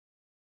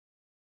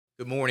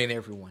Good morning,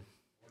 everyone.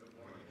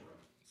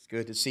 It's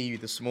good to see you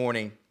this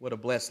morning. What a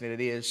blessing it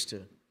is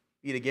to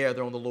be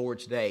together on the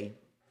Lord's Day,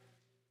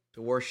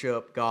 to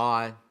worship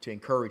God, to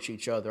encourage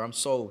each other. I'm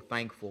so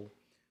thankful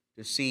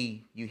to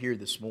see you here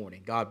this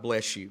morning. God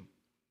bless you.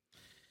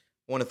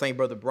 I want to thank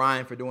Brother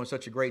Brian for doing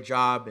such a great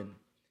job and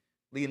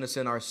leading us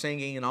in our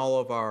singing, and all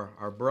of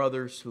our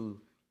brothers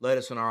who led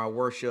us in our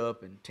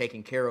worship and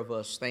taking care of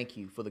us. Thank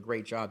you for the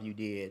great job you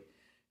did.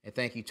 And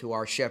thank you to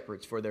our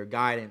shepherds for their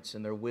guidance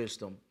and their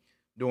wisdom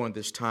during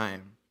this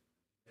time.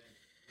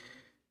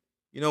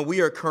 You know, we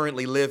are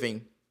currently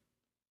living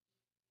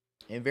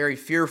in very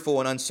fearful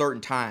and uncertain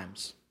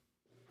times.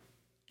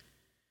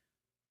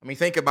 I mean,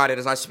 think about it.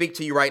 As I speak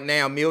to you right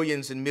now,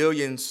 millions and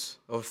millions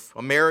of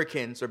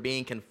Americans are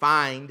being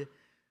confined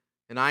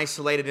and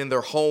isolated in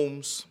their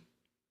homes.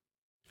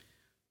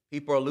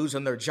 People are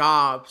losing their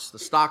jobs. The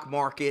stock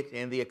market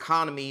and the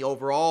economy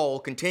overall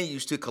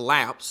continues to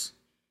collapse.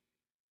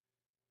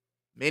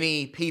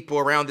 Many people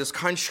around this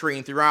country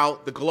and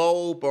throughout the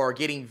globe are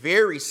getting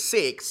very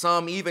sick,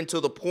 some even to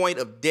the point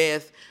of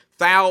death.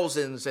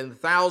 Thousands and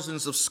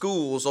thousands of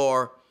schools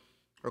are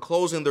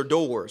closing their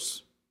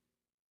doors.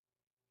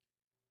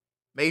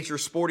 Major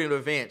sporting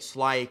events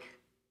like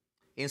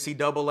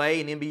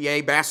NCAA and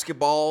NBA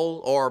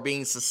basketball are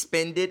being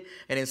suspended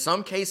and in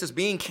some cases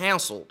being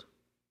canceled.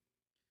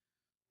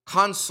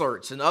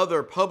 Concerts and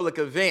other public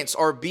events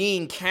are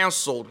being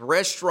canceled.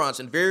 Restaurants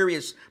and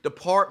various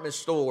department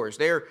stores,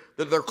 they're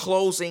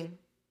closing.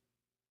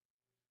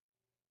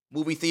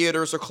 Movie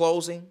theaters are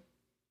closing.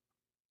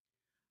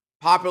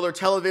 Popular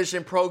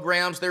television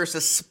programs, they're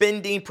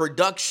suspending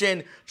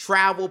production.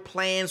 Travel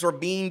plans are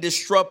being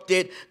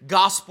disrupted.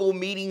 Gospel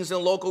meetings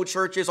in local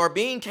churches are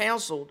being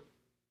canceled.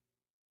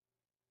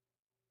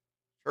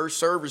 Church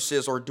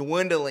services are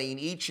dwindling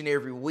each and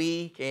every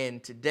week,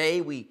 and today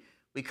we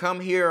come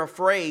here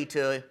afraid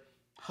to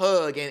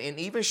hug and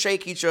even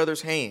shake each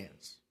other's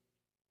hands.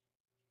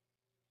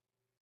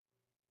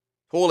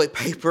 Toilet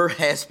paper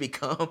has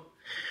become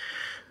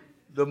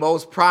the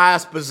most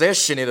prized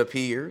possession, it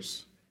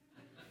appears.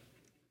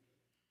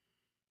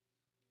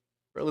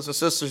 Brothers and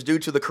sisters, due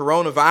to the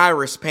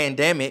coronavirus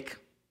pandemic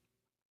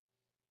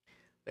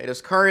that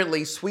is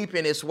currently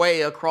sweeping its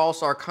way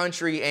across our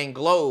country and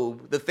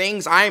globe, the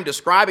things I am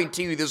describing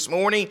to you this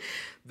morning,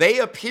 they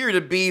appear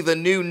to be the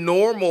new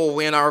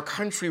normal in our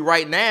country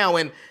right now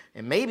and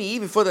maybe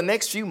even for the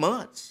next few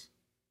months.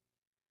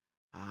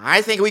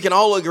 I think we can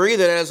all agree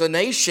that as a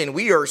nation,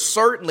 we are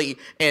certainly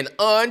in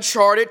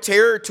uncharted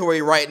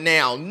territory right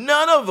now.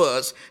 None of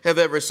us have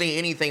ever seen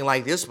anything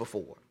like this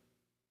before.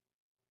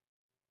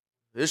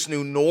 This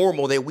new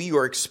normal that we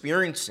are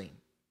experiencing,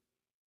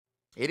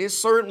 it is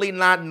certainly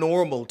not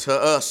normal to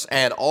us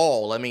at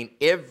all. I mean,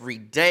 every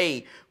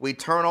day we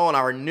turn on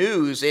our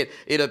news, it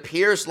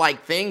appears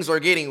like things are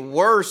getting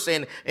worse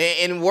and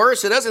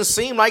worse. It doesn't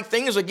seem like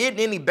things are getting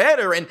any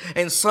better.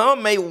 And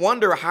some may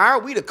wonder, how are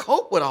we to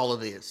cope with all of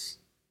this?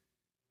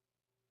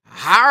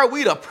 How are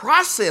we to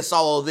process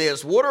all of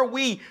this? What are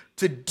we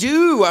to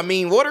do? I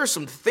mean, what are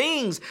some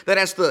things that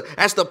as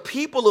the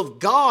people of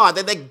God,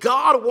 that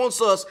God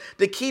wants us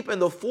to keep in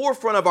the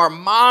forefront of our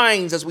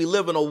minds as we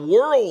live in a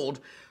world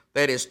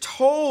that is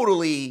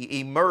totally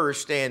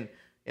immersed in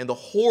the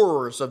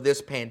horrors of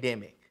this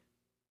pandemic?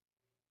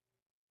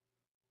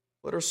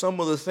 What are some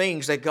of the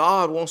things that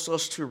God wants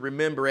us to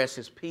remember as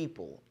His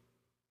people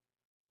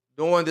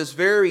during this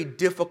very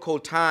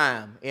difficult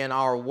time in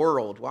our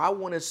world? Well, I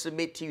want to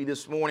submit to you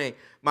this morning,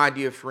 my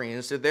dear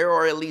friends, that there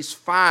are at least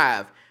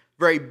 5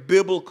 very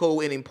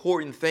biblical and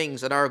important things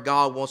that our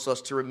God wants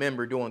us to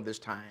remember during this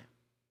time.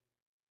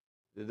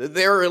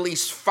 There are at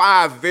least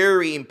 5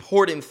 very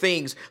important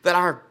things that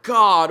our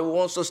God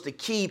wants us to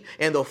keep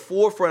in the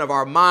forefront of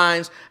our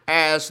minds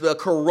as the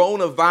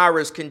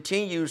coronavirus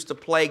continues to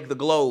plague the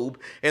globe.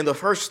 And the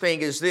first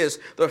thing is this.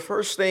 The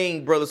first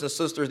thing, brothers and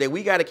sisters, that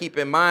we got to keep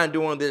in mind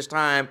during this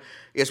time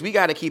is we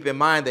got to keep in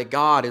mind that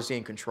God is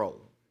in control.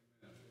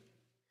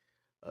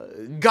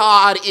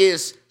 God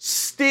is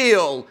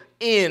still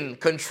in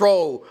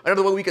control.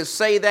 Another way we can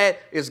say that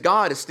is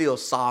God is still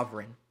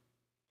sovereign.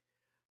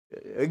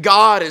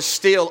 God is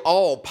still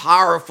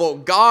all-powerful.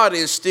 God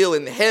is still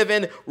in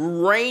heaven,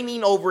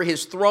 reigning over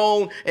His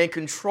throne and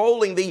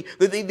controlling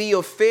the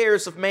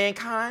affairs of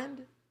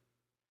mankind.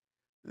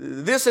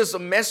 This is a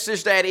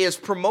message that is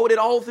promoted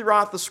all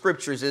throughout the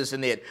Scriptures,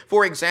 isn't it?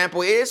 For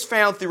example, it is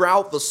found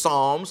throughout the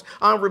Psalms.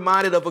 I'm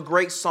reminded of a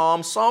great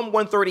psalm, Psalm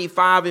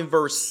 135 in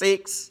verse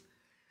 6.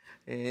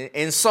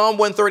 In Psalm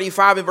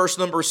 135 in verse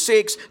number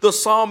 6, the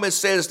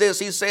psalmist says this.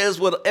 He says,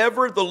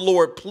 whatever the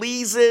Lord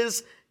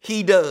pleases,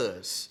 He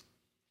does.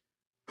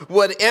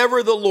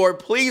 Whatever the Lord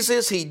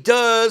pleases, He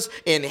does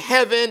in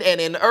heaven and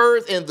in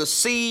earth, in the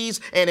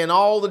seas and in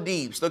all the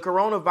deeps. The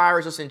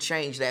coronavirus doesn't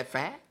change that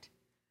fact.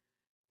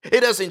 It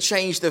doesn't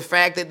change the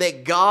fact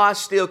that God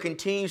still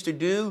continues to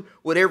do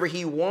whatever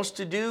He wants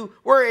to do,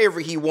 wherever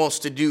He wants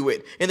to do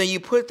it. And then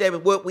you put that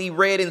with what we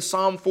read in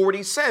Psalm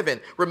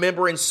 47.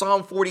 Remember in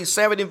Psalm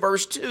 47 in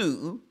verse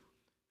 2,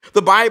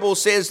 The Bible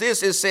says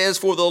this, it says,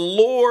 for the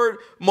Lord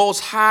Most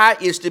High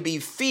is to be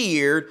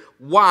feared.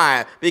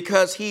 Why?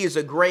 Because he is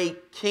a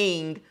great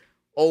king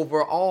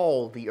over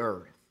all the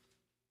earth.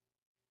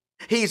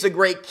 He's a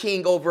great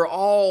king over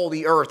all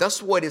the earth.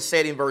 That's what is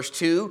said in verse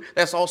 2.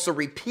 That's also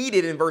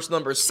repeated in verse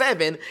number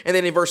 7. And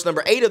then in verse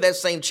number 8 of that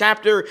same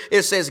chapter,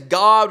 it says,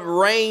 God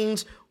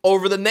reigns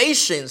over the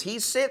nations. He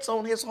sits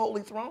on his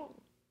holy throne.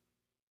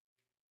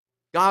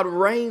 God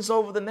reigns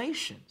over the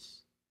nations.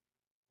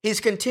 He's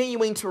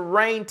continuing to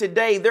reign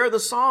today. There, the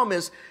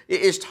psalmist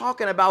is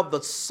talking about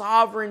the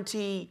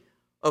sovereignty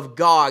of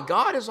God.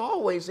 God is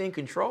always in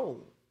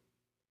control.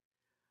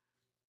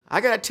 I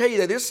got to tell you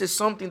that this is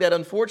something that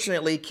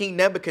unfortunately King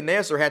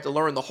Nebuchadnezzar had to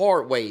learn the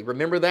hard way.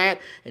 Remember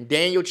that in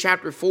Daniel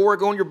chapter 4?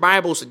 Go in your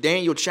Bibles to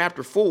Daniel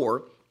chapter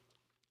 4.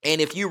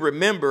 And if you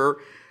remember,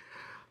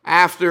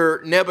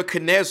 after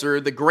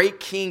Nebuchadnezzar, the great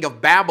king of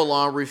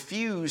Babylon,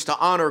 refused to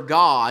honor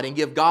God and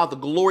give God the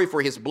glory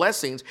for his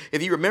blessings,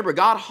 if you remember,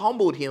 God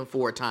humbled him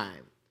for a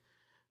time.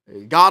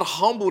 God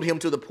humbled him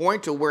to the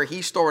point to where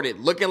he started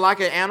looking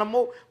like an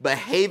animal,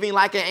 behaving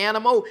like an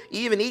animal,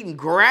 even eating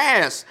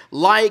grass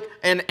like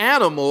an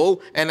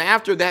animal. And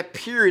after that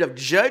period of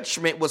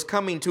judgment was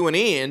coming to an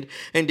end,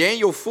 in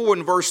Daniel 4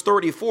 and verse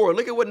 34,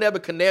 look at what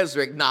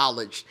Nebuchadnezzar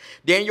acknowledged.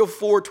 Daniel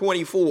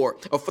 34,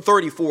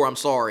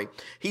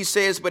 he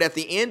says, but at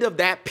the end of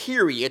that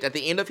period, at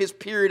the end of his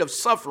period of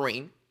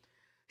suffering,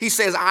 he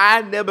says,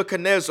 I,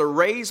 Nebuchadnezzar,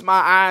 raised my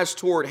eyes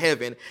toward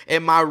heaven,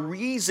 and my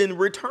reason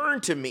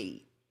returned to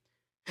me.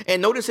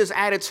 And notice his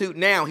attitude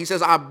now. He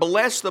says, I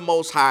blessed the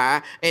Most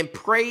High and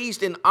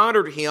praised and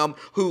honored him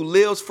who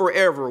lives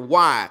forever.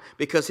 Why?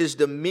 Because his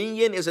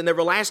dominion is an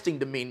everlasting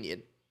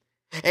dominion.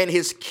 And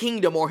his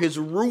kingdom or his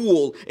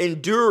rule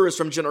endures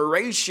from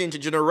generation to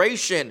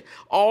generation.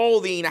 All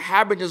the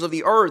inhabitants of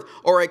the earth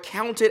are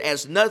accounted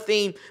as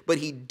nothing, but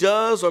he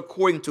does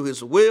according to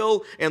his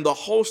will in the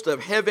host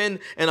of heaven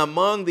and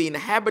among the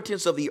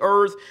inhabitants of the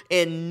earth.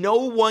 And no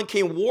one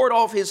can ward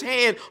off his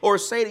hand or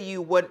say to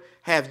you, what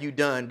have you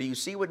done? Do you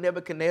see what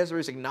Nebuchadnezzar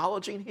is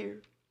acknowledging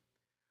here?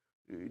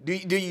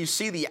 Do you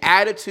see the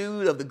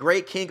attitude of the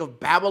great king of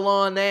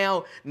Babylon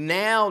now?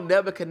 Now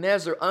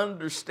Nebuchadnezzar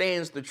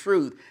understands the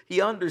truth. He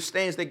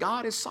understands that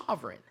God is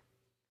sovereign.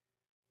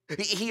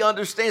 He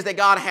understands that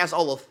God has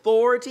all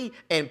authority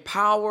and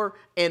power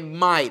and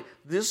might.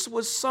 This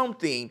was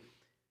something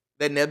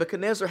that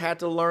Nebuchadnezzar had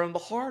to learn the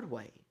hard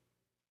way.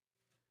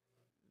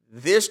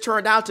 This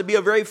turned out to be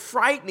a very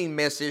frightening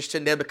message to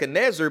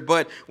Nebuchadnezzar,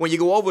 but when you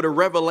go over to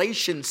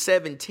Revelation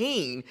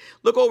 17,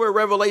 look over at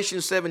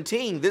Revelation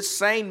 17, this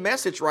same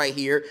message right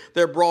here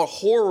that brought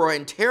horror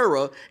and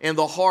terror in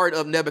the heart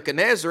of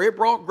Nebuchadnezzar, it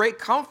brought great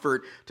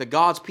comfort to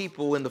God's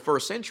people in the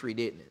first century,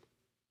 didn't it?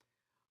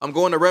 I'm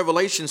going to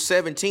Revelation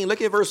 17,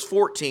 look at verse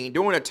 14.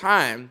 During a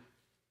time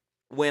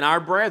when our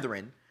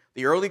brethren,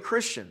 the early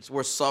Christians,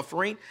 were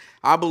suffering,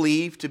 I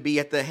believe, to be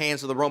at the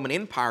hands of the Roman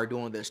Empire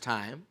during this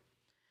time.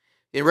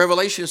 In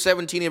Revelation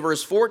 17 and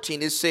verse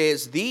 14, it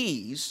says,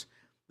 these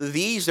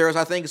there,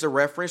 I think, is a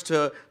reference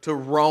to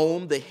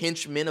Rome, the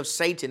henchmen of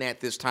Satan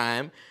at this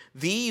time.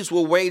 These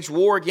will wage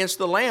war against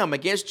the Lamb,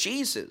 against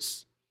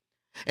Jesus.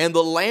 And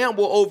the Lamb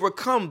will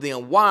overcome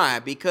them. Why?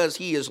 Because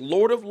he is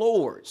Lord of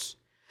lords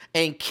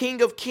and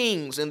King of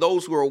kings, and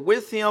those who are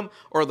with him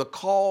are the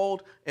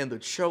called and the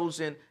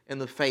chosen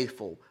and the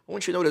faithful. I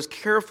want you to notice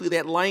carefully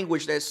that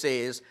language that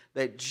says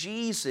that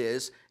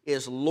Jesus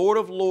is Lord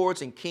of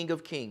lords and King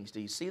of kings. Do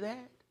you see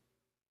that?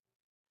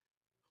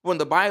 When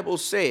the Bible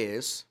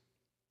says,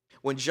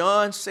 when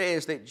John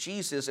says that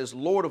Jesus is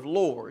Lord of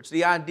lords,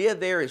 the idea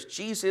there is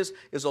Jesus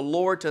is a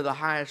Lord to the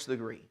highest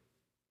degree.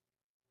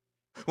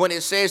 When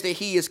it says that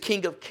he is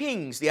King of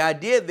kings, the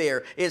idea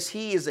there is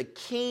he is a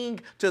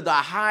king to the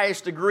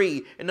highest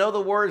degree. In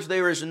other words,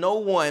 there is no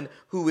one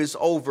who is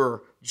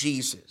over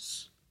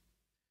Jesus.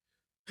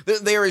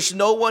 There is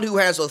no one who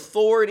has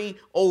authority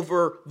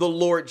over the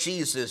Lord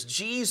Jesus.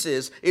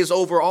 Jesus is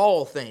over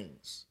all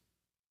things.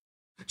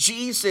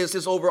 Jesus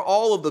is over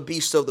all of the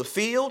beasts of the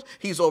field.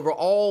 He's over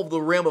all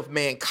the realm of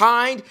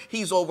mankind.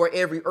 He's over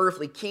every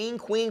earthly king,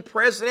 queen,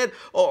 president,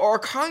 or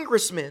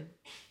congressman.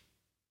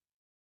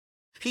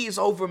 He's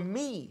over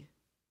me.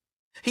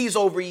 He's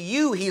over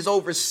you. He's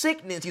over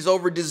sickness. He's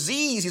over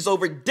disease. He's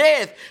over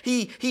death.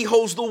 He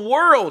holds the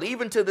world,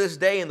 even to this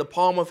day, in the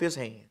palm of his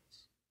hands.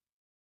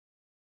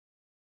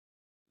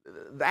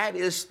 That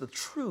is the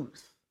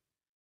truth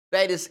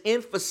that is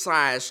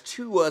emphasized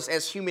to us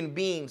as human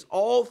beings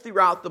all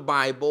throughout the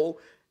Bible,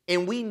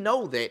 and we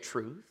know that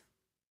truth.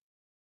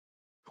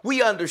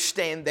 We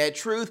understand that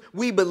truth.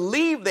 We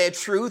believe that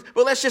truth,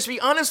 but let's just be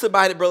honest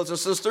about it, brothers and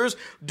sisters.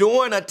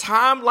 During a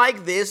time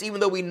like this, even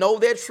though we know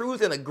that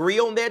truth and agree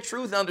on that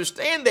truth and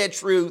understand that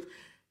truth,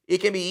 it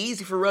can be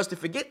easy for us to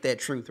forget that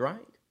truth, right?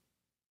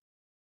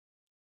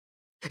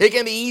 It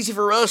can be easy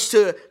for us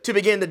to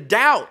begin to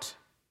doubt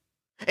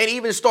and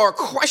even start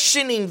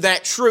questioning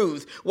that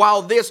truth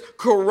while this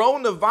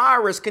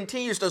coronavirus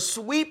continues to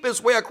sweep its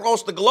way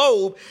across the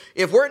globe.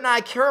 If we're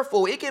not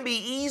careful, it can be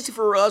easy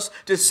for us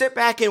to sit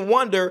back and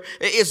wonder,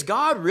 is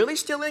God really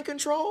still in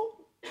control?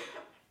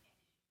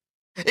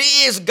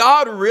 Is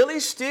God really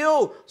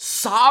still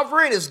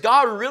sovereign? Is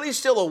God really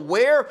still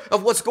aware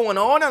of what's going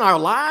on in our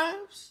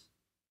lives?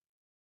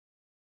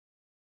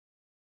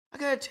 I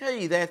got to tell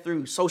you that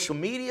through social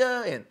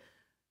media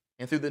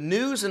and through the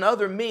news and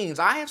other means,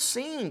 I have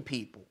seen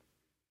people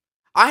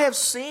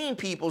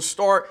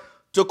start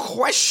to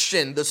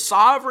question the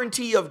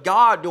sovereignty of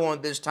God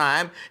during this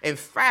time. In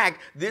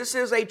fact, this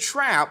is a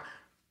trap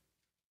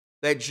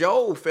that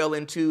Job fell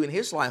into in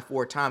his life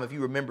for a time, if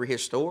you remember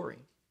his story.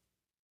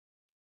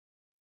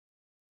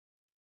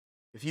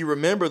 If you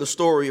remember the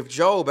story of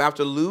Job,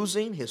 after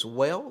losing his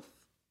wealth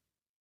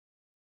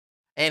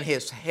and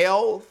his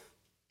health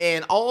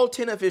and all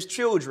 10 of his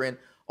children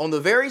on the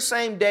very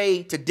same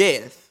day to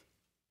death,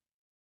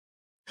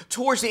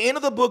 towards the end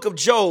of the book of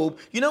Job,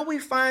 you know what we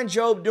find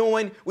Job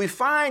doing? We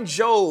find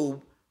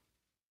Job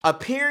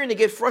appearing to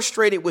get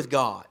frustrated with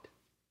God.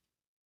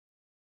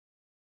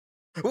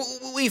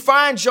 We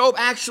find Job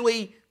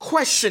actually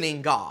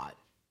questioning God,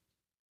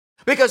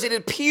 because it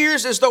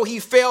appears as though he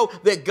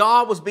felt that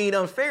God was being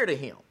unfair to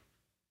him.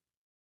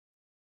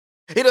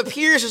 It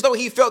appears as though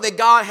he felt that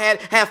God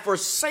had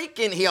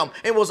forsaken him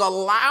and was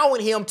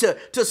allowing him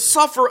to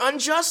suffer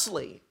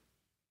unjustly.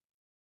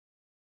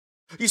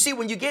 You see,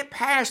 when you get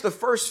past the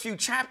first few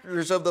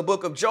chapters of the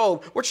book of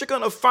Job, what you're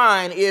going to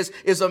find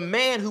is a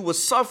man who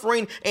was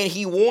suffering, and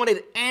he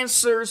wanted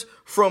answers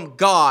from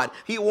God.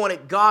 He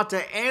wanted God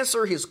to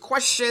answer his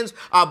questions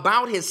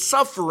about his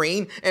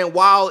suffering. And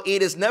while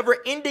it is never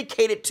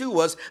indicated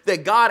to us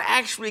that God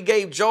actually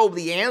gave Job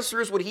the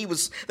answers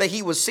that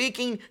he was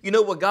seeking, you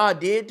know what God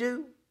did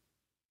do?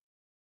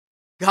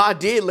 God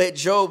did let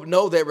Job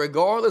know that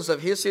regardless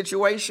of his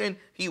situation,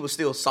 he was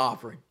still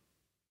sovereign.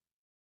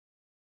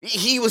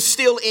 He was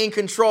still in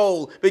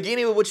control,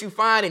 beginning with what you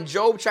find in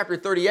Job chapter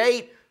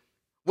 38.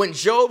 When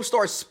Job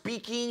starts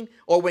speaking,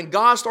 or when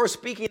God starts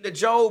speaking to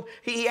Job,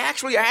 he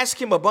actually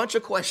asked him a bunch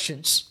of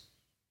questions.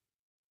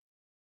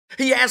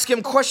 He asked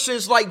him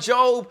questions like,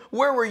 Job,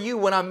 where were you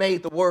when I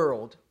made the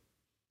world?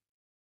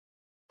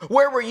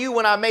 Where were you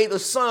when I made the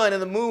sun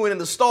and the moon and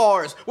the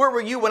stars? Where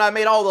were you when I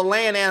made all the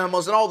land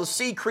animals and all the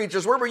sea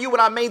creatures? Where were you when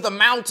I made the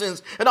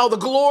mountains and all the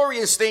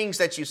glorious things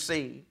that you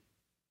see?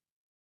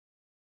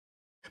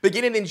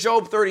 Beginning in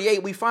Job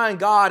 38, we find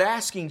God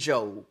asking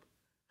Job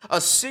a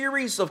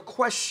series of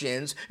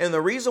questions. And the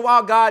reason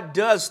why God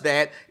does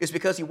that is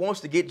because he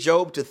wants to get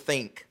Job to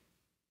think.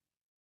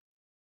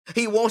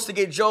 He wants to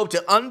get Job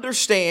to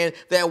understand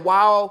that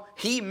while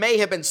he may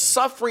have been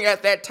suffering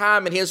at that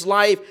time in his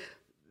life,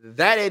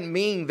 that didn't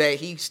mean that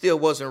he still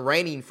wasn't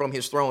reigning from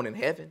his throne in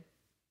heaven.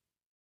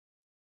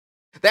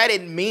 That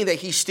didn't mean that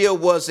he still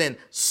wasn't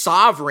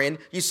sovereign.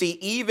 You see,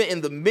 even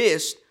in the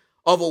midst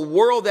of a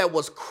world that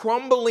was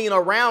crumbling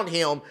around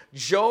him,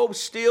 Job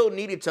still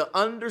needed to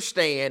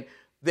understand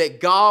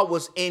that God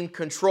was in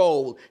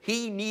control.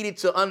 He needed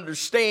to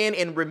understand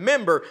and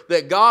remember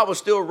that God was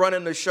still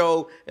running the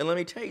show. And let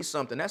me tell you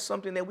something, that's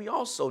something that we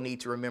also need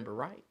to remember,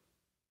 right?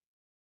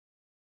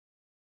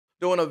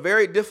 During a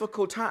very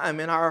difficult time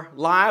in our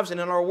lives and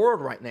in our world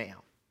right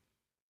now,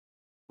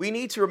 we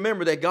need to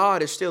remember that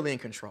God is still in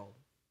control.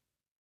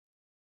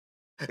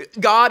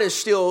 God is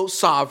still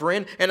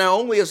sovereign, and not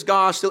only is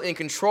God still in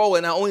control,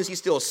 and not only is he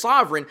still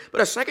sovereign, but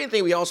a second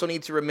thing we also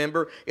need to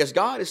remember is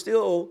God is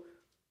still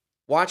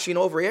watching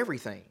over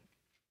everything.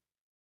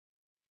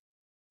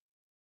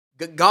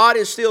 God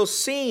is still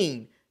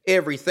seeing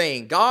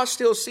everything. God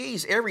still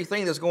sees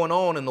everything that's going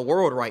on in the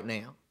world right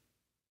now.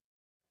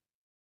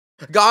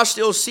 God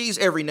still sees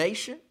every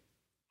nation,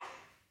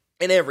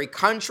 in every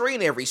country,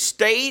 in every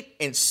state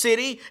and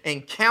city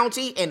and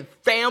county and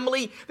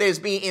family that is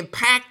being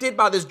impacted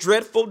by this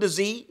dreadful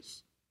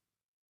disease.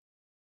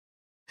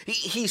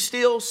 He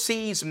still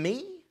sees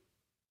me.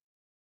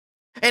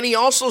 And he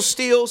also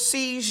still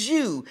sees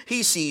you.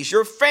 He sees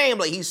your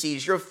family. He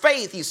sees your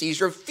faith. He sees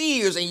your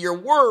fears and your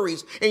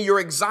worries and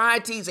your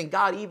anxieties. And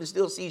God even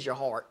still sees your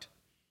heart.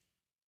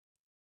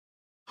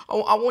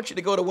 I want you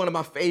to go to one of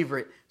my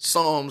favorite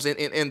Psalms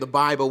in the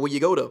Bible. Will you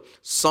go to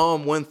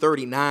Psalm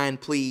 139,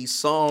 please?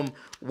 Psalm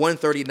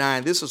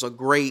 139. This is a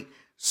great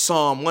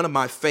Psalm, one of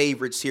my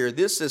favorites here.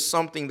 This is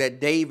something that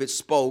David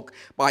spoke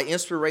by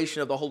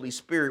inspiration of the Holy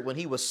Spirit when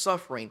he was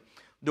suffering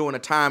during a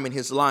time in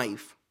his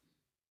life.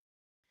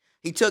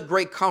 He took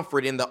great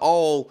comfort in the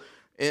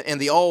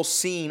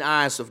all-seeing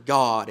eyes of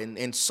God. And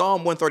in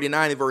Psalm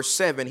 139 verse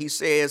 7, he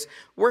says,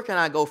 "Where can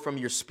I go from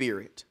your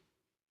spirit?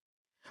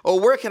 Or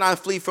where can I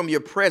flee from your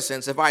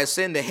presence? If I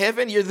ascend to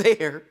heaven, you're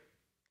there.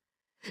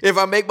 If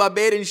I make my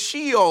bed in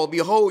Sheol,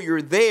 behold,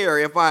 you're there.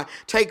 If I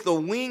take the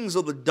wings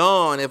of the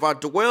dawn, if I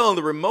dwell in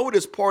the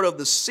remotest part of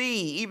the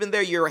sea, even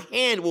there your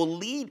hand will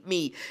lead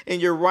me, and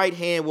your right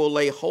hand will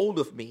lay hold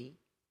of me.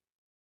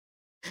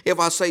 If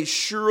I say,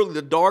 surely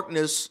the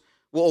darkness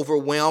will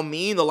overwhelm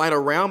me, and the light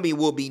around me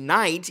will be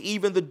night,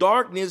 even the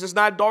darkness is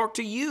not dark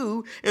to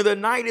you, and the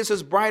night is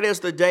as bright as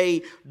the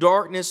day.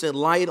 Darkness and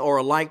light are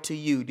alike to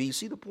you." Do you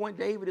see the point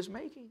David is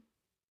making?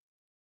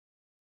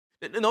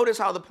 Notice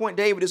how the point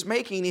David is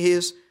making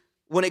is,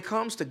 when it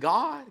comes to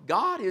God,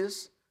 God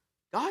is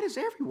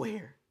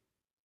everywhere.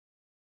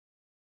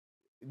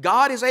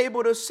 God is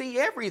able to see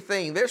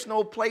everything. There's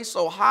no place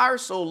so high or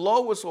so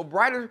low or so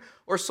bright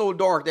or so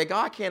dark that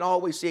God can't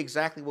always see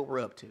exactly what we're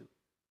up to.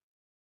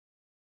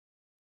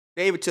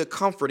 David took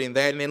comfort in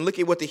that. And then look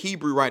at what the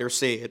Hebrew writer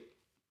said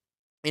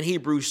in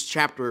Hebrews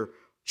chapter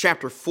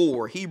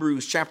 4.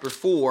 Hebrews chapter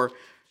 4,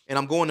 and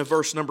I'm going to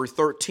verse number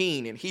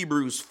 13. In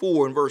Hebrews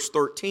 4 and verse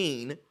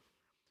 13,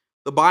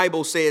 the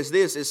Bible says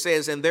this. It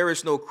says, and there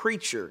is no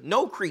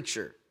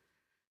creature,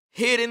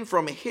 hidden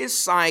from his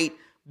sight,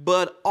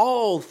 but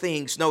all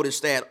things, notice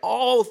that,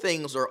 all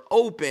things are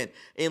open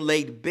and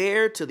laid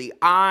bare to the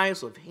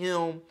eyes of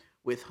him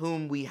with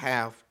whom we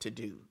have to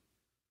do.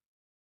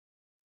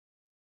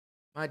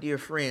 My dear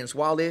friends,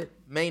 while it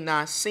may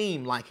not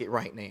seem like it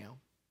right now,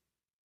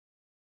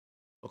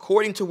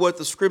 according to what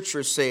the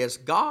scripture says,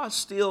 God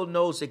still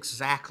knows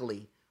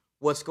exactly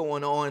what's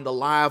going on in the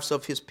lives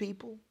of his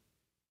people.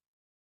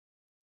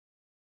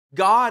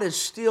 God is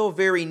still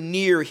very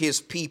near his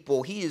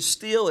people. He is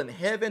still in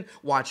heaven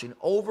watching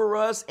over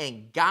us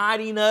and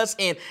guiding us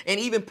and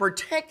even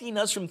protecting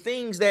us from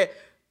things that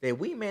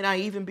we may not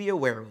even be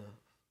aware of.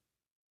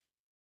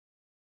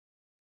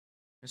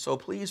 And so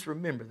please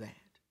remember that.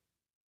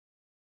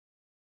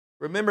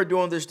 Remember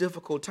during this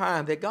difficult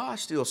time that God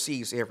still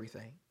sees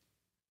everything.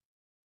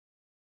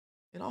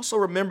 And also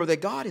remember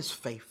that God is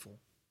faithful.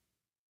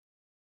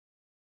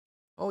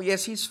 Oh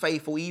yes, he's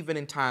faithful even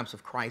in times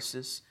of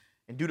crisis.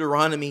 In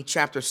Deuteronomy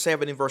chapter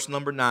 7 and verse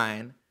number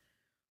 9,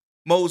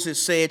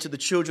 Moses said to the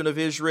children of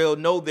Israel,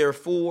 know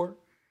therefore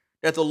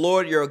that the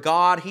Lord your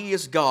God, he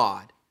is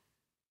God,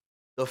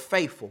 the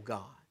faithful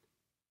God.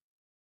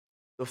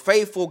 The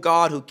faithful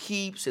God who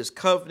keeps his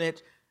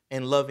covenant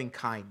and loving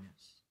kindness.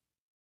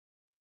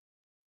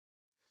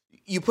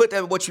 You put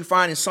that what you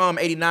find in Psalm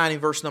 89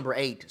 and verse number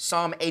 8.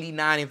 Psalm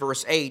 89 and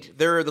verse 8.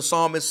 There the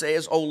psalmist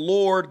says, O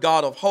Lord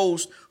God of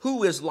hosts,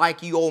 who is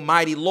like you,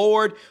 Almighty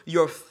Lord?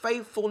 Your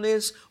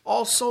faithfulness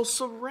also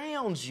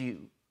surrounds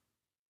you.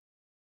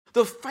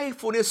 The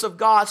faithfulness of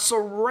God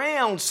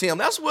surrounds him.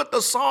 That's what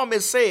the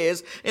psalmist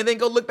says. And then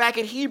go look back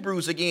at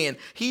Hebrews again.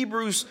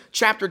 Hebrews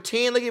chapter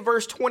 10, look at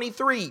verse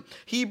 23.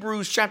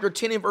 Hebrews chapter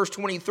 10 and verse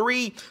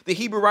 23, the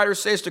Hebrew writer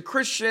says to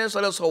Christians,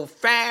 let us hold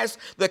fast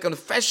the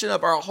confession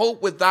of our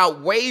hope without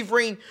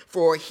wavering,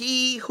 for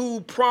he who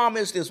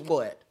promised is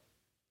what?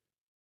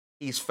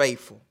 He's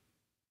faithful.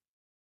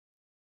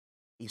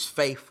 He's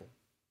faithful.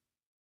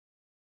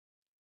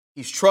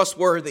 He's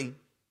trustworthy.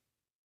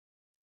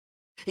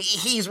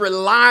 He's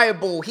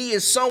reliable. He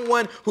is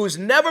someone who's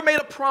never made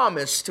a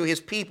promise to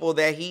his people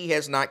that he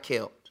has not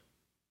kept.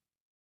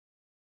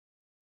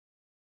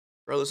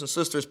 Brothers and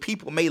sisters,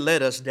 people may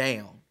let us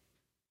down.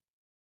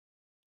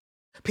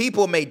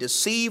 People may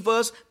deceive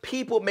us.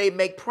 People may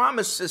make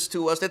promises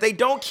to us that they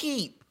don't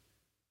keep.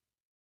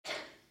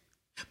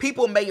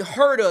 People may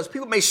hurt us.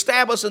 People may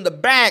stab us in the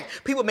back.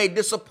 People may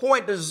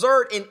disappoint,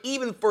 desert, and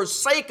even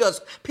forsake us.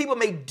 People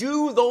may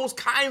do those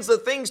kinds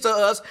of things to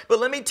us. But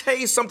let me tell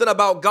you something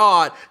about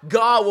God.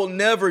 God will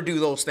never do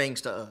those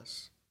things to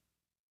us.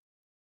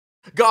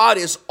 God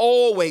is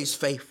always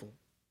faithful.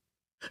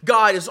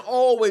 God is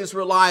always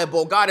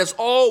reliable. God is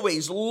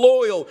always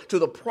loyal to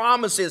the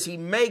promises he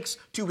makes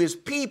to his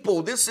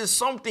people. This is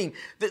something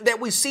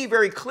that we see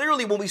very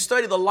clearly when we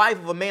study the life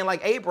of a man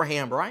like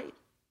Abraham, right?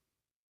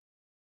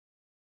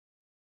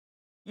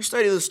 You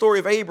study the story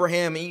of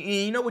Abraham, and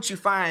you know what you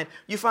find?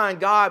 You find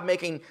God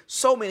making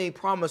so many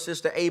promises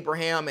to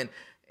Abraham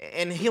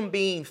and him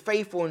being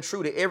faithful and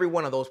true to every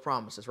one of those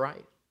promises,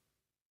 right?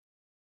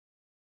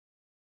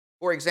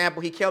 For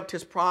example, he kept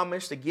his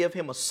promise to give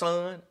him a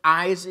son,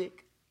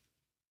 Isaac,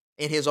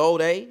 in his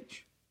old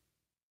age.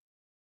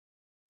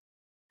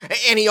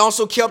 And he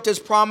also kept his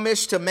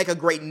promise to make a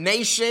great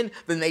nation,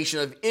 the nation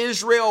of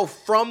Israel,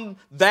 from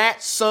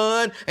that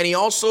son. And he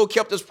also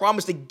kept his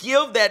promise to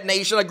give that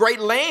nation a great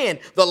land,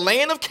 the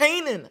land of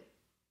Canaan.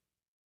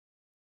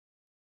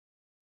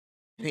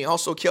 And he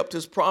also kept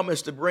his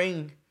promise to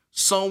bring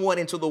someone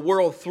into the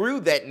world through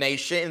that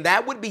nation, and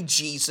that would be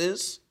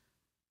Jesus,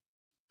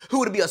 who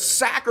would be a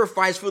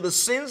sacrifice for the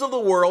sins of the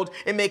world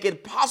and make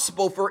it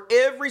possible for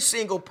every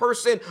single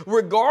person,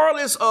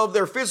 regardless of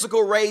their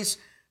physical race,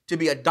 to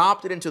be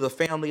adopted into the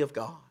family of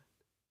God.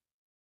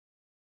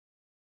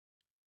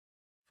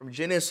 From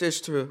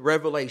Genesis to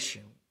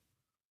Revelation,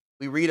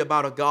 we read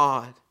about a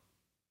God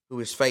who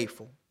is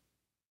faithful.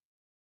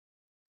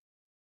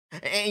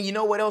 And you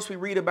know what else we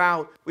read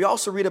about? We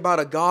also read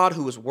about a God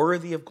who is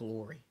worthy of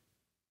glory.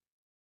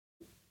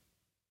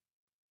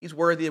 He's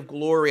worthy of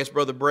glory, as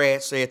Brother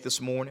Brad said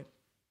this morning.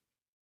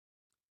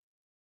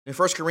 In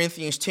 1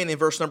 Corinthians 10 and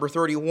verse number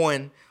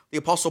 31, the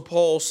Apostle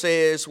Paul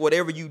says,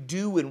 whatever you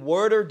do in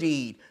word or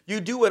deed, you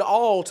do it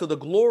all to the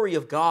glory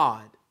of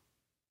God.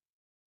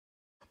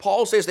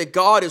 Paul says that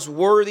God is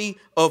worthy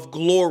of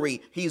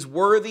glory. He's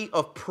worthy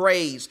of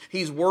praise.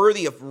 He's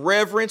worthy of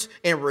reverence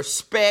and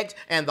respect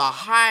and the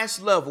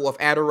highest level of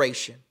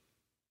adoration.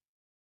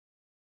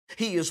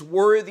 He is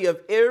worthy of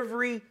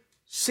every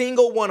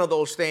single one of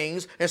those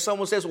things. And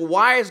someone says, well,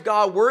 why is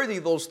God worthy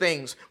of those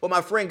things? Well,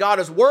 my friend, God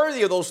is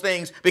worthy of those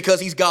things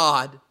because he's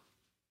God.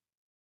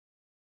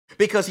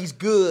 Because he's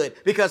good,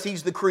 because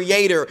he's the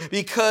creator,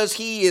 because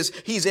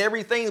he's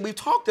everything that we've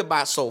talked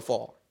about so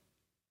far.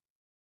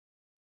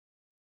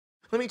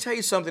 Let me tell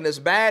you something, as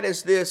bad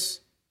as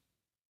this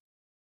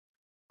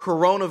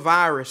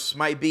coronavirus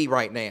might be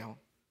right now,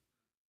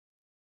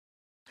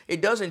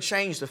 it doesn't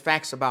change the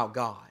facts about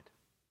God.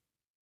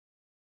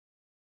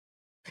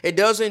 It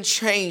doesn't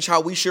change how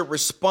we should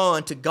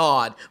respond to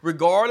God.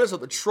 Regardless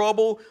of the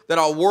trouble that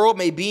our world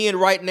may be in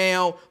right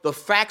now, the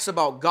facts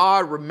about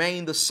God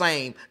remain the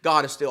same.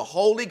 God is still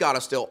holy. God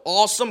is still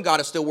awesome. God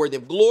is still worthy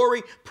of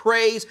glory,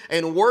 praise,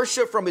 and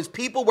worship from his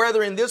people,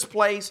 whether in this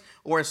place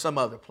or in some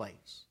other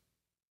place.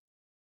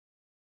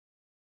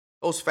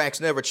 Those facts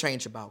never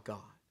change about God.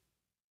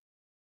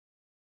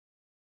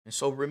 And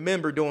so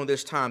remember during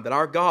this time that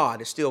our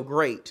God is still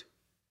great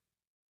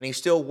and he's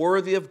still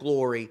worthy of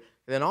glory.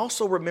 And then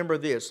also remember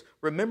this.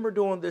 Remember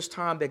during this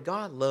time that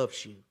God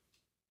loves you.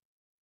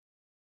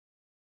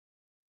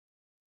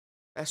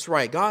 That's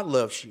right. God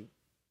loves you.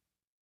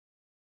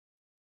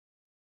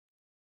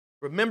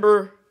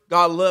 Remember,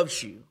 God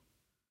loves you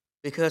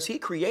because he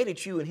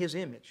created you in his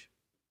image.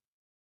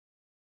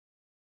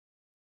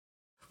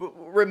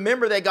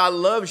 Remember that God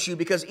loves you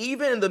because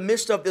even in the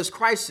midst of this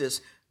crisis,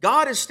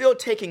 God is still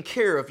taking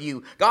care of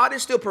you. God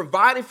is still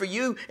providing for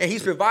you, and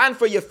he's providing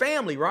for your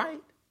family,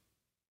 right?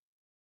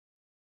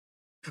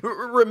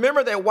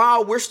 Remember that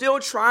while we're still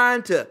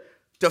trying to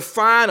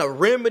find a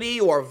remedy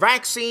or a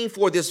vaccine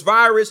for this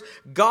virus,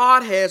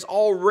 God has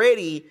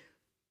already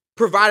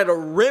provided a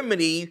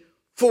remedy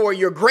for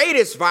your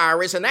greatest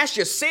virus, and that's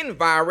your sin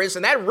virus.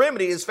 And that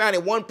remedy is found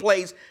in one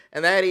place,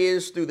 and that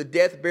is through the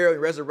death, burial,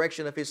 and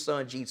resurrection of his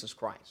son, Jesus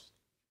Christ.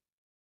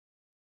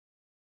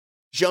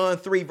 John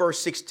 3, verse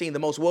 16, the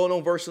most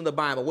well-known verse in the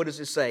Bible. What does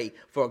it say?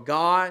 For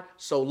God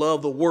so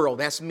loved the world.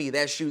 That's me,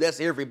 that's you, that's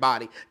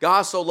everybody.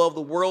 God so loved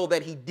the world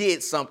that he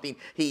did something.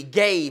 He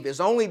gave his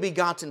only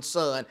begotten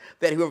son,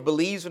 that whoever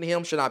believes in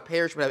him shall not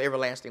perish but have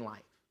everlasting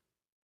life.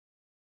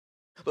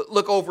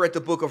 Look over at the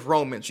book of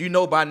Romans. You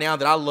know by now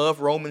that I love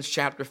Romans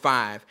chapter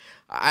 5.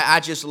 I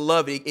just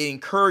love it. It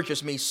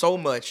encourages me so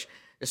much,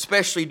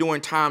 especially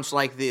during times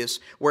like this,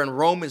 where in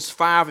Romans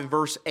 5 and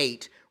verse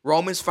 8,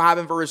 Romans 5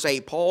 and verse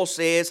 8, Paul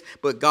says,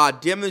 but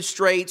God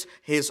demonstrates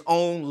his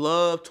own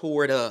love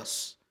toward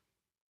us,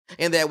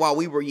 and that while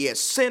we were yet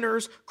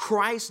sinners,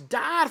 Christ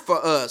died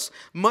for us.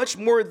 Much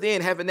more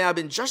then, having now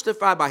been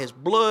justified by his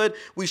blood,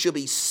 we shall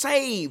be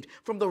saved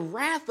from the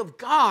wrath of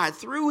God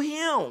through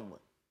him.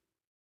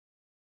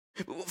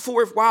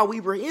 For if while we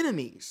were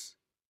enemies,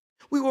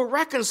 we were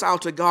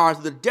reconciled to God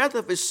through the death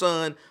of his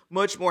son,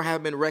 much more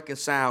having been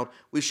reconciled,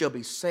 we shall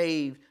be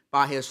saved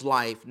by his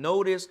life.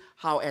 Notice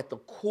how at the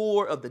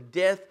core of the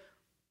death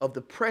of the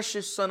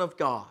precious Son of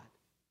God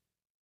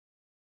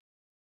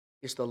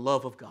is the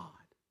love of God.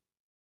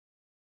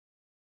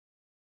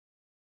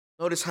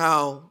 Notice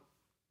how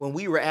when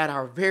we were at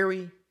our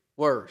very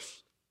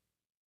worst,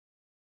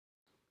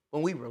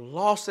 when we were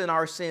lost in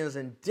our sins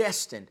and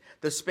destined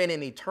to spend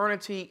an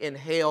eternity in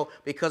hell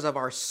because of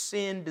our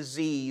sin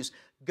disease,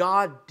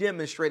 God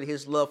demonstrated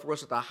his love for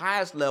us at the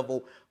highest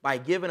level by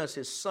giving us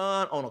his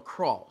son on a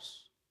cross,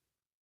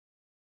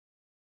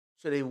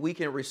 so that we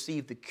can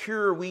receive the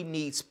cure we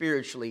need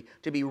spiritually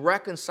to be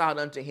reconciled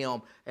unto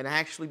him and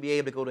actually be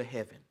able to go to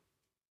heaven,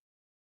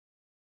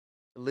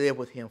 to live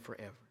with him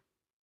forever.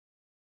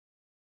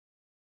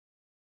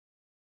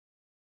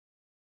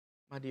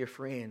 My dear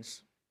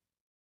friends,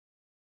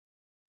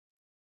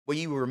 will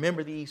you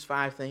remember these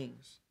 5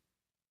 things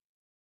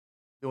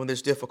during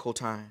this difficult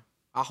time?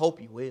 I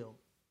hope you will.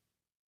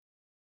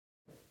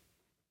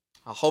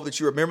 I hope that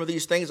you remember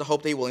these things. I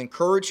hope they will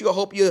encourage you. I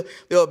hope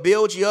they'll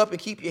build you up and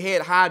keep your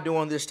head high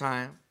during this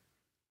time.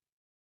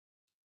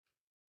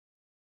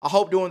 I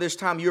hope during this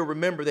time you'll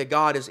remember that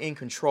God is in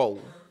control.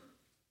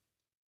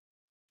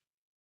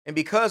 And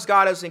because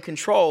God is in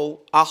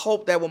control, I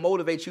hope that will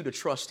motivate you to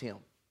trust him.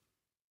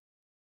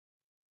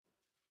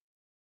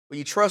 Will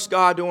you trust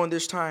God during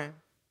this time?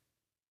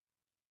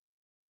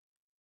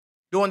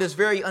 During this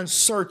very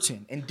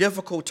uncertain and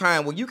difficult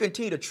time, will you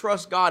continue to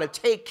trust God to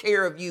take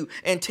care of you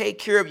and take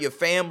care of your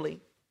family?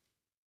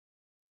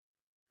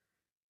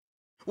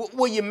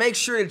 Will you make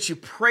sure that you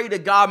pray to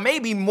God,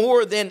 maybe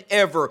more than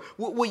ever?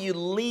 Will you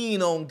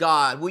lean on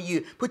God? Will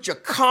you put your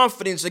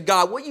confidence in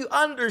God? Will you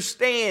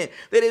understand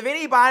that if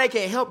anybody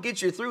can help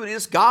get you through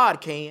this,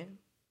 God can?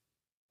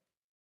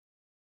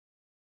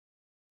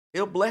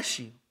 He'll bless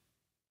you.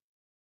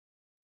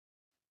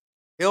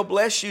 He'll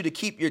bless you to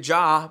keep your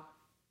job,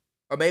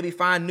 or maybe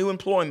find new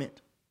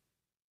employment.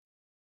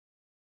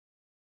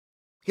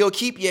 He'll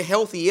keep you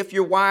healthy if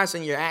you're wise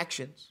in your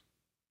actions.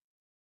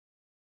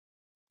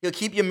 He'll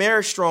keep your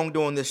marriage strong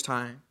during this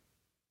time.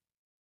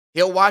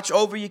 He'll watch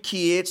over your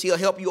kids. He'll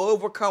help you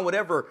overcome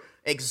whatever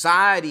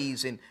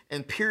anxieties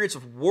and periods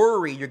of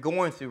worry you're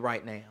going through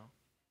right now.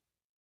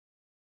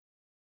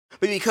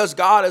 But because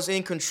God is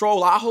in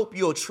control, I hope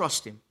you'll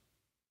trust him.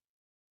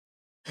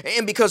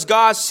 And because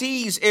God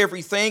sees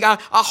everything, I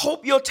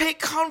hope you'll take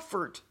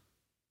comfort.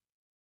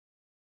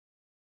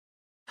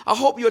 I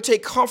hope you'll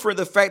take comfort in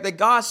the fact that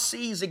God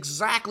sees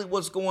exactly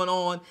what's going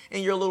on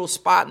in your little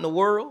spot in the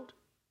world.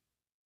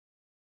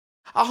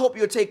 I hope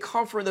you'll take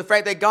comfort in the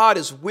fact that God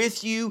is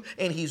with you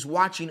and he's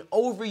watching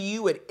over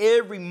you at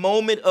every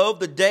moment of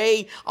the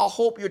day. I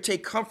hope you'll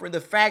take comfort in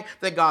the fact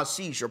that God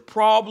sees your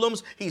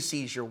problems, he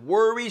sees your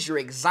worries, your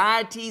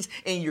anxieties,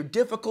 and your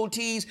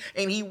difficulties,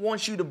 and he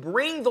wants you to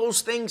bring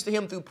those things to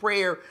him through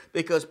prayer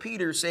because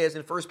Peter says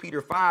in 1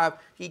 Peter 5,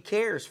 he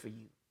cares for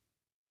you.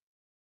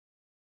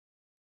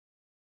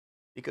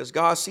 Because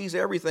God sees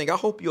everything, I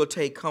hope you'll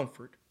take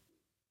comfort.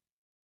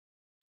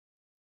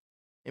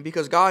 And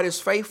because God is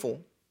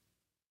faithful,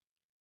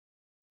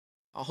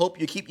 I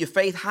hope you keep your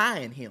faith high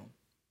in him.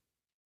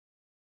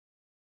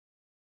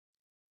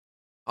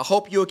 I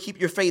hope you'll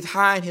keep your faith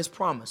high in his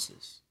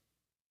promises.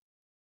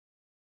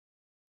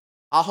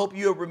 I hope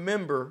you'll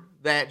remember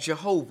that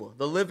Jehovah,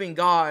 the living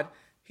God,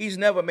 he's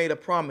never made a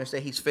promise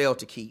that he's failed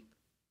to keep.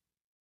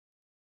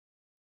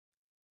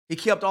 He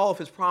kept all of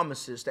his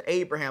promises to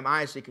Abraham,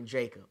 Isaac, and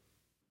Jacob.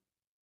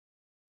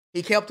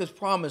 He kept his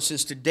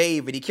promises to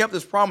David. He kept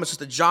his promises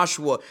to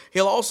Joshua.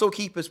 He'll also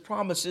keep his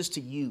promises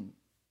to you.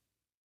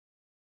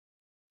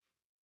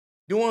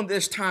 During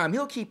this time,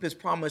 he'll keep his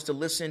promise to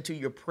listen to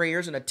your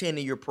prayers and attend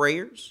to your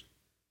prayers.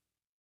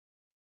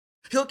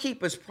 He'll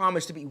keep his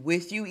promise to be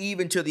with you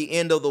even to the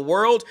end of the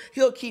world.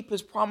 He'll keep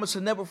his promise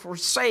to never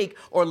forsake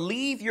or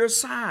leave your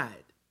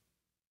side.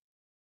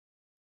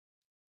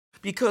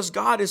 Because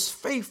God is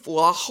faithful,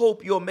 I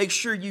hope you'll make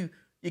sure you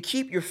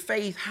keep your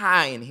faith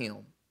high in him.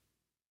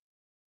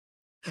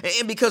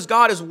 And because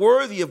God is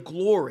worthy of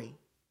glory,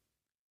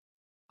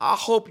 I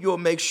hope you'll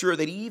make sure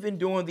that even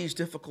during these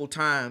difficult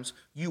times,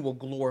 you will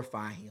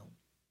glorify him.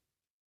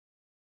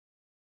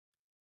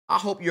 I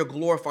hope you'll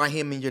glorify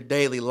him in your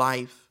daily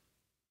life.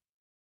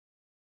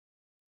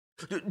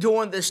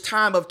 During this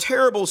time of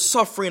terrible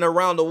suffering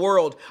around the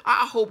world,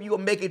 I hope you will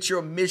make it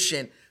your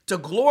mission to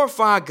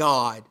glorify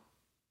God.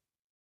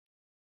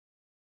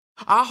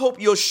 I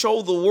hope you'll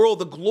show the world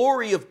the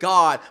glory of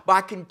God by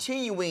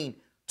continuing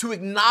to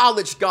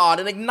acknowledge God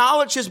and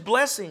acknowledge his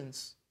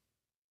blessings.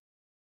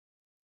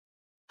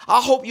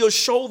 I hope you'll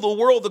show the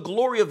world the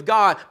glory of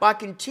God by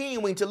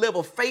continuing to live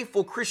a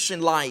faithful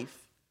Christian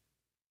life,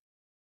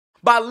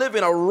 by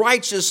living a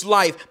righteous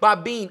life, by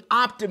being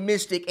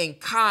optimistic and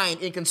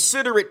kind and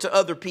considerate to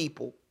other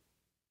people,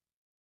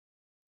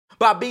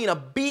 by being a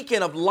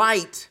beacon of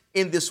light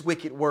in this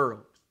wicked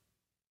world,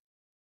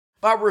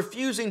 by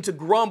refusing to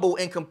grumble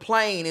and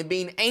complain and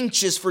being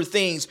anxious for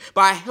things,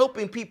 by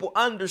helping people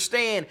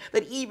understand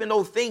that even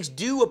though things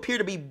do appear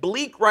to be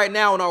bleak right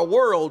now in our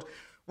world,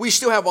 we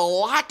still have a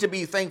lot to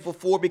be thankful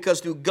for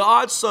because through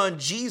God's Son,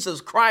 Jesus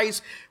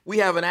Christ, we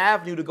have an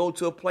avenue to go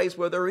to a place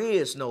where there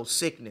is no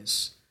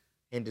sickness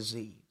and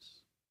disease.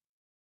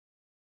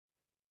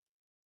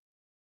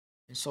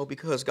 And so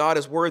because God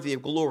is worthy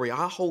of glory,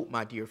 I hope,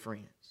 my dear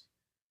friends,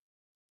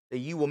 that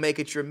you will make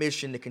it your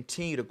mission to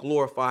continue to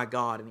glorify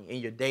God in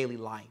your daily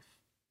life.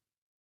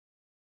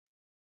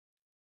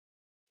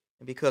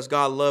 And because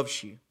God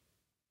loves you,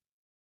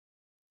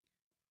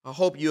 I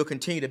hope you'll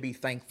continue to be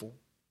thankful.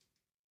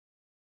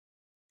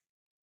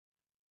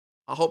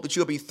 I hope that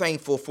you'll be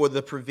thankful for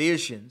the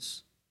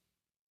provisions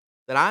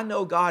that I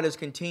know God is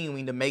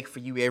continuing to make for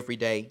you every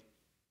day.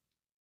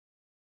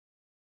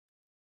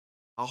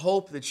 I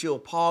hope that you'll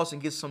pause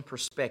and get some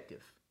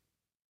perspective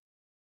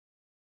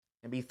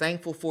and be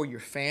thankful for your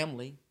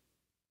family.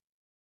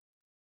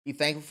 Be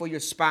thankful for your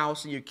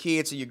spouse and your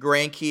kids and your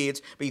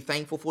grandkids. Be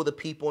thankful for the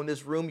people in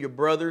this room, your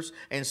brothers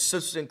and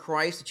sisters in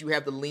Christ that you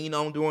have to lean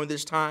on during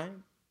this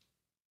time.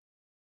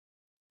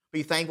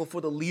 Be thankful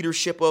for the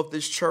leadership of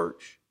this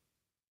church.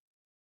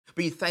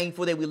 Be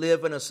thankful that we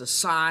live in a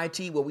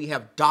society where we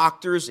have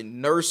doctors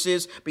and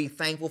nurses. Be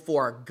thankful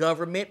for our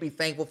government. Be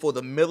thankful for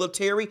the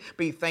military.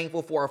 Be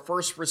thankful for our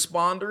first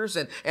responders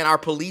and our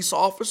police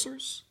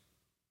officers.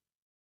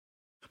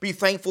 Be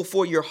thankful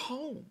for your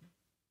home.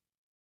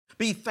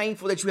 Be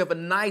thankful that you have a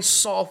nice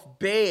soft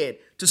bed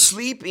to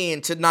sleep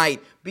in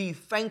tonight. Be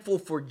thankful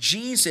for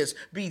Jesus.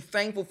 Be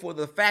thankful for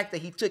the fact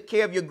that he took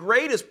care of your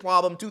greatest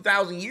problem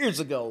 2,000 years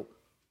ago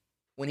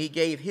when he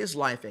gave his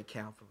life at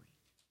Calvary.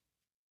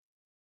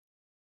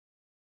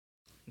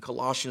 In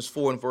Colossians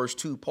 4 and verse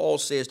 2, Paul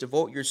says,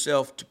 devote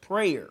yourself to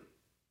prayer,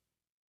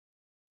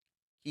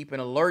 keeping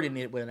alert in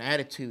it with an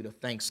attitude of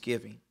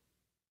thanksgiving.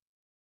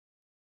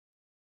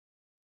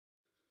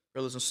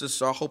 Brothers and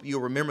sisters, I hope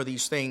you'll remember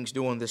these things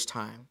during this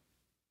time.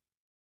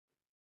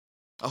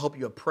 I hope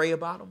you'll pray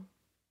about them.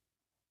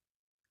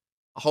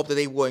 I hope that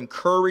they will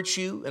encourage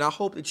you, and I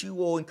hope that you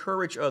will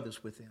encourage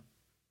others with them.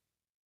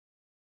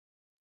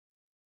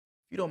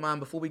 If you don't mind,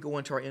 before we go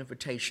into our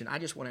invitation, I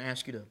just want to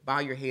ask you to bow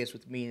your heads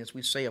with me as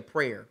we say a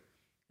prayer,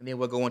 and then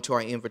we'll go into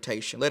our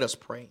invitation. Let us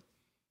pray.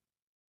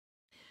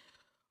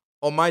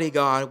 Almighty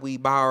God, we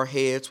bow our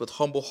heads with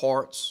humble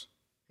hearts,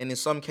 and in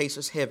some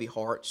cases, heavy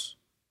hearts.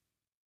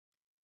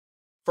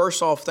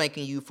 First off,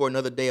 thanking you for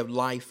another day of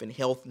life and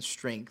health and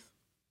strength.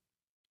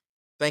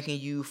 Thanking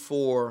you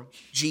for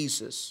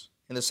Jesus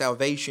and the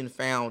salvation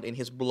found in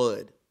his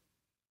blood.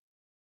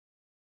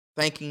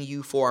 thanking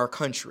you for our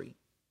country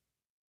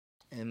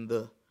and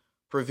the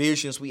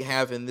provisions we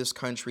have in this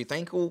country.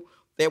 Thankful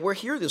that we're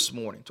here this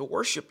morning to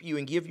worship you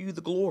and give you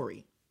the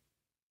glory.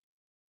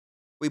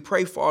 We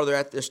pray, Father,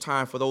 at this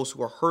time for those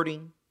who are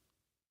hurting,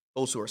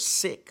 those who are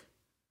sick,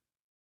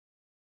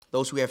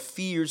 those who have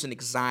fears and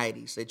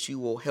anxieties, that you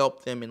will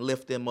help them and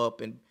lift them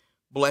up and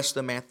bless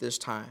them at this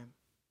time.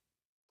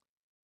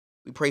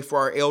 We pray for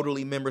our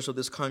elderly members of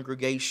this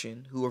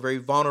congregation who are very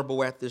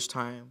vulnerable at this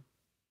time.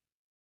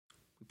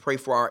 We pray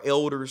for our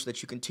elders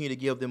that you continue to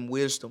give them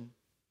wisdom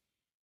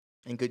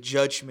and good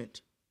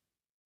judgment.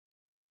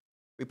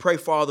 We pray,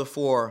 Father,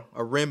 for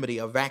a remedy,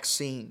 a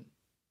vaccine,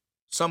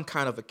 some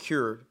kind of a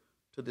cure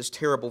to this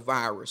terrible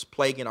virus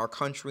plaguing our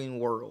country and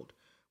world.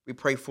 We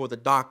pray for the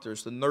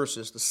doctors, the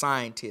nurses, the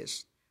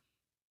scientists,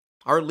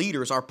 our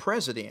leaders, our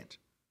president,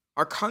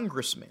 our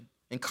congressmen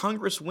and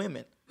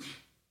congresswomen,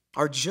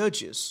 our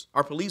judges,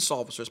 our police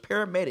officers,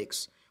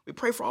 paramedics. We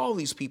pray for all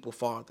these people,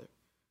 Father,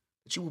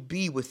 that you will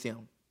be with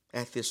them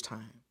at this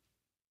time.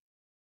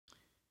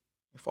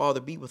 And Father,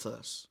 be with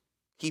us.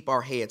 Keep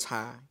our heads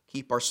high.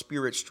 Keep our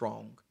spirits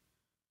strong.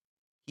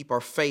 Keep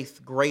our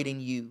faith great in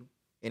you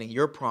and in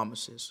your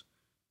promises.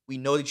 We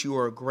know that you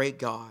are a great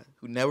God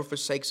who never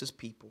forsakes his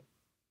people.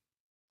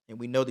 And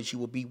we know that you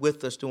will be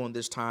with us during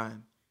this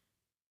time.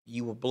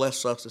 You will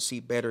bless us to see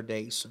better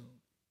days soon.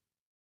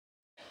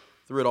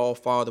 Through it all,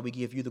 Father, we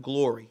give you the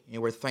glory,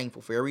 and we're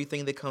thankful for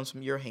everything that comes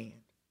from your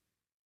hand.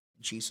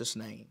 In Jesus'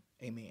 name,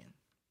 amen.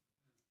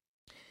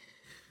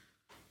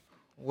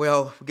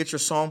 Well, we'll get your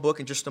songbook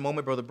in just a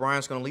moment. Brother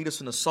Brian's going to lead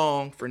us in a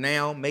song. For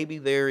now, maybe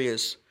there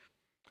is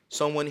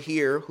someone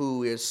here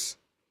who is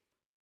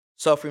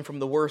suffering from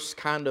the worst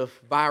kind of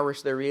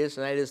virus there is,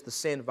 and that is the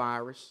sin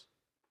virus,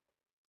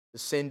 the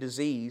sin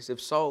disease.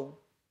 If so,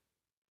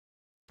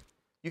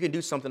 you can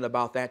do something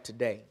about that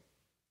today.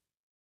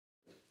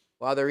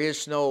 While there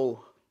is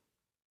no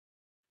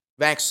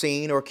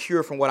vaccine or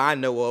cure from what I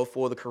know of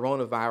for the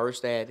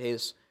coronavirus that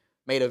is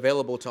made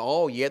available to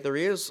all yet, there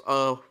is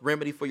a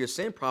remedy for your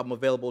sin problem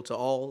available to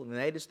all, and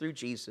that is through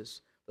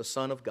Jesus, the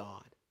Son of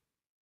God.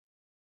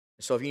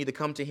 So if you need to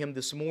come to him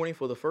this morning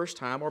for the first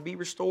time or be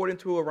restored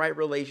into a right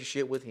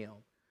relationship with him,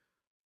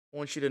 I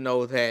want you to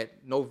know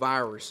that no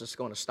virus is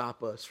going to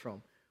stop us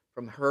from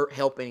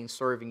helping and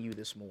serving you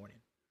this morning.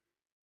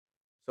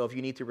 So if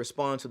you need to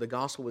respond to the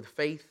gospel with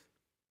faith,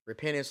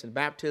 repentance, and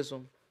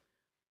baptism,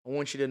 I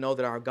want you to know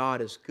that our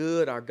God is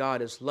good, our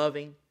God is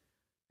loving,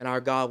 and our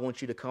God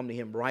wants you to come to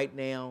him right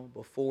now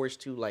before it's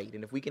too late.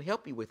 And if we can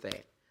help you with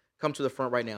that, come to the front right now.